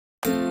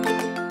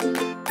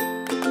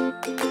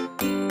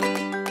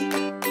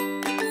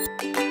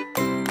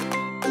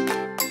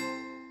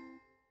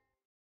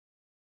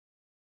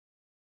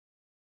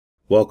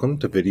Welcome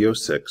to video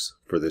 6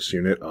 for this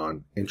unit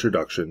on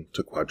Introduction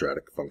to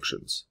Quadratic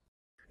Functions.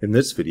 In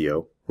this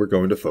video, we're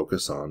going to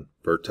focus on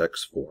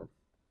vertex form.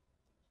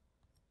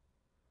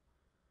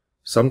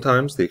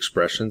 Sometimes the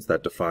expressions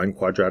that define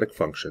quadratic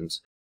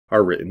functions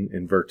are written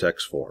in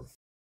vertex form.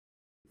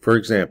 For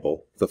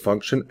example, the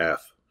function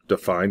f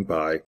defined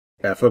by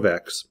f of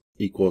x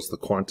equals the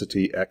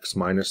quantity x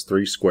minus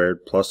 3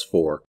 squared plus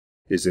 4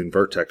 is in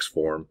vertex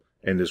form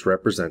and is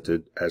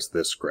represented as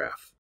this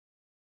graph.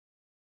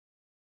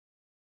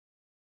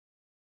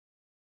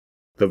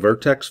 The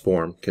vertex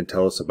form can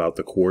tell us about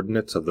the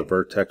coordinates of the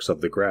vertex of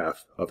the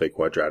graph of a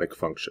quadratic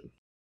function.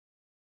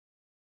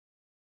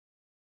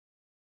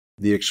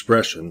 The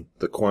expression,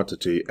 the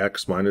quantity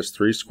x minus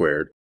 3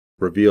 squared,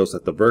 reveals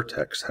that the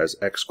vertex has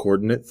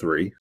x-coordinate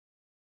 3,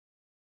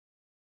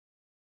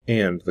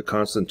 and the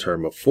constant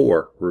term of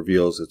 4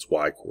 reveals its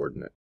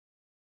y-coordinate.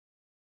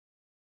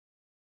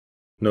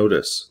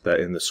 Notice that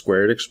in the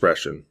squared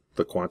expression,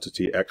 the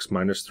quantity x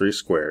minus 3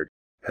 squared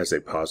has a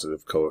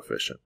positive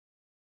coefficient.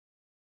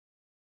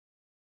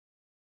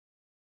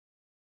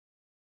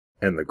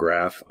 And the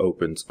graph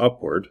opens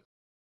upward.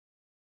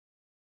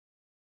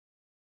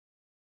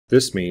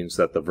 This means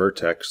that the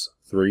vertex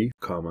 3,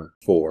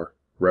 4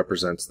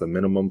 represents the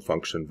minimum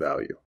function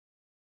value.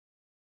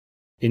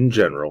 In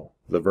general,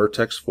 the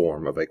vertex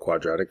form of a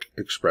quadratic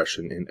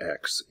expression in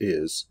x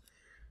is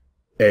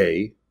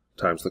a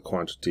times the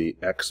quantity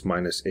x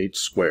minus h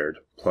squared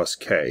plus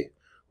k,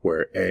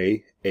 where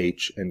a,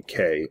 h, and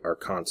k are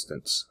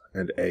constants,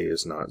 and a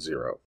is not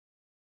 0.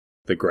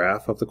 The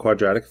graph of the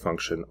quadratic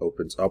function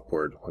opens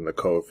upward when the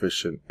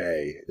coefficient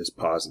a is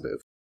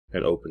positive,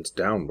 and opens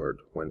downward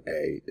when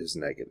a is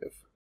negative.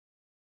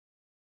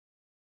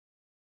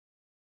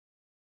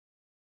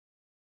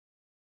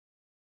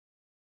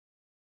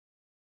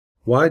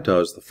 Why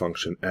does the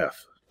function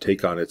f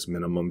take on its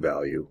minimum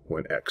value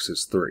when x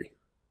is 3?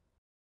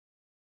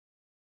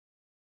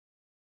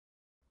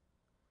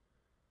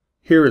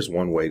 Here is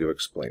one way to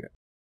explain it.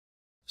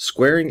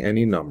 Squaring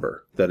any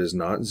number that is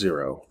not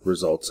 0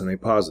 results in a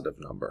positive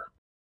number.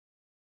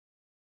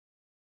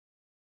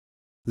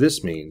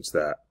 This means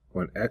that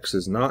when x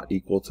is not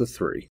equal to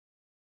 3,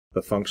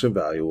 the function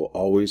value will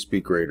always be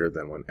greater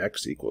than when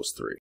x equals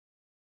 3.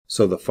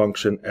 So the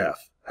function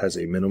f has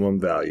a minimum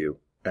value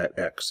at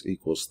x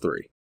equals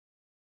 3.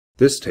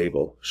 This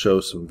table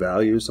shows some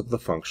values of the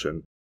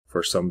function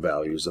for some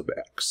values of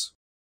x.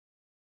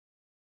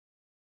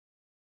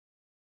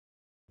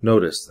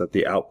 Notice that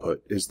the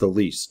output is the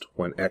least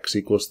when x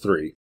equals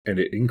 3, and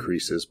it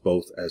increases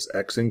both as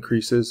x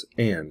increases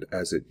and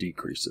as it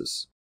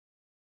decreases.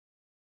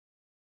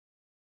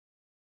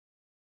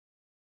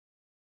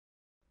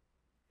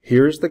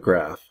 Here is the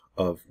graph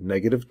of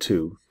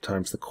 -2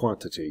 times the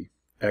quantity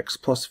x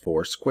plus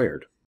 4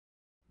 squared.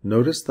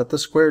 Notice that the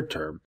squared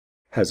term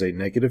has a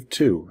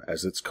 -2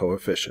 as its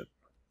coefficient.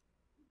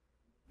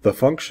 The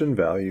function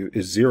value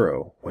is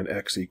 0 when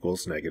x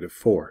equals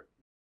 -4.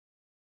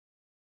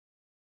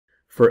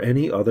 For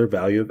any other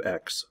value of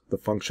x, the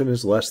function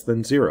is less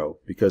than 0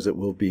 because it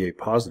will be a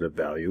positive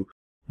value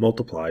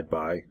multiplied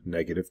by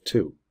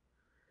 -2.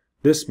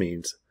 This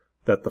means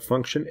that the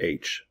function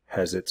h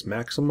has its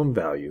maximum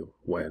value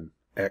when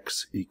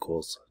x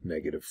equals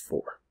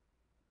 -4.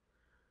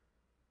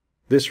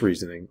 This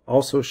reasoning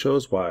also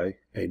shows why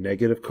a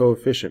negative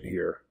coefficient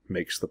here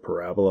makes the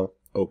parabola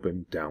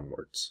open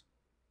downwards.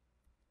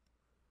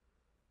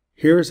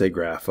 Here is a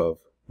graph of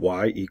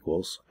y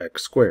equals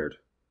x squared.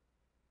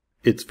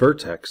 Its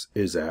vertex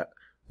is at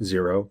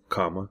 0,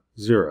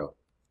 0.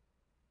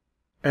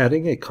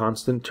 Adding a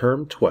constant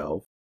term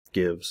 12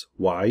 gives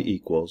y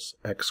equals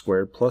x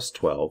squared plus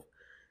 12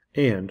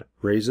 and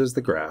raises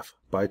the graph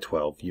by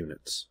 12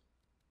 units.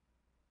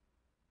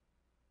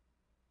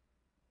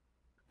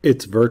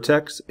 Its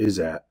vertex is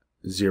at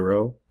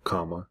 0,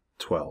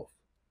 12.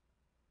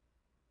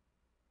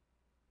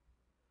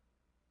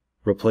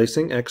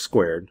 Replacing x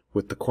squared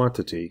with the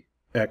quantity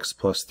x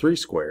plus 3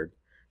 squared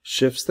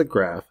shifts the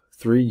graph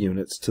 3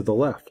 units to the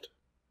left.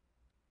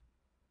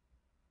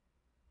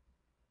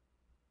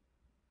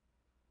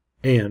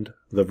 And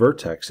the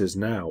vertex is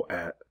now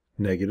at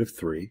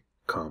 -3,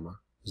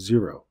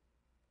 0.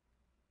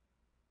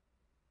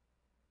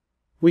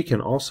 We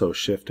can also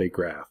shift a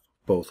graph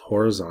both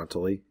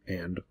horizontally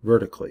and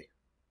vertically.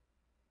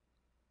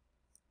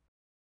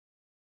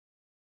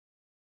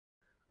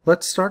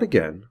 Let's start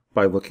again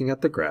by looking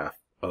at the graph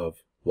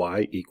of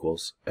y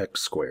equals x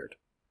squared.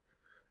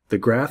 The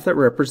graph that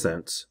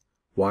represents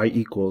y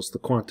equals the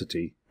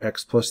quantity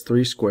x plus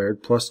 3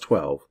 squared plus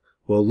 12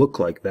 will look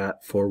like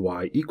that for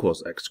y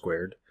equals x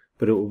squared,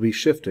 but it will be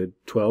shifted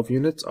 12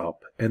 units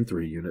up and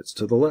 3 units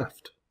to the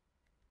left.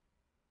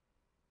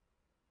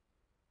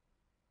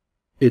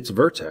 Its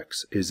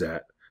vertex is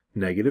at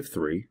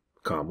 -3,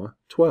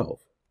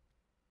 12.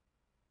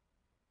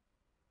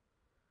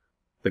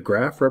 The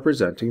graph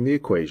representing the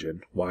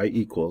equation y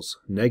equals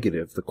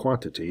negative the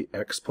quantity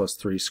x plus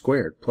 3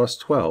 squared plus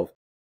 12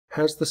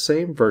 has the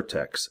same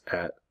vertex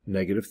at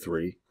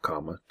 -3,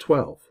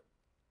 12.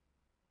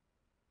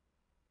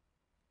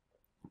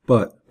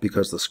 But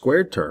because the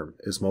squared term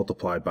is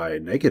multiplied by a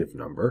negative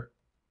number,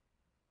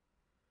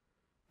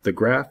 the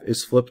graph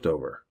is flipped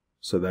over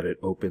so that it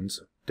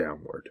opens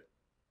downward.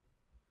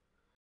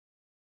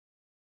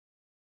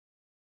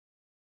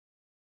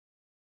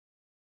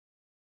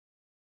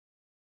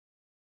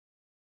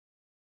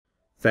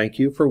 Thank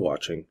you for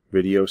watching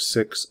video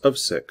 6 of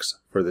 6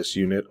 for this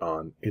unit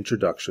on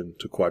Introduction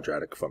to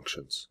Quadratic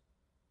Functions.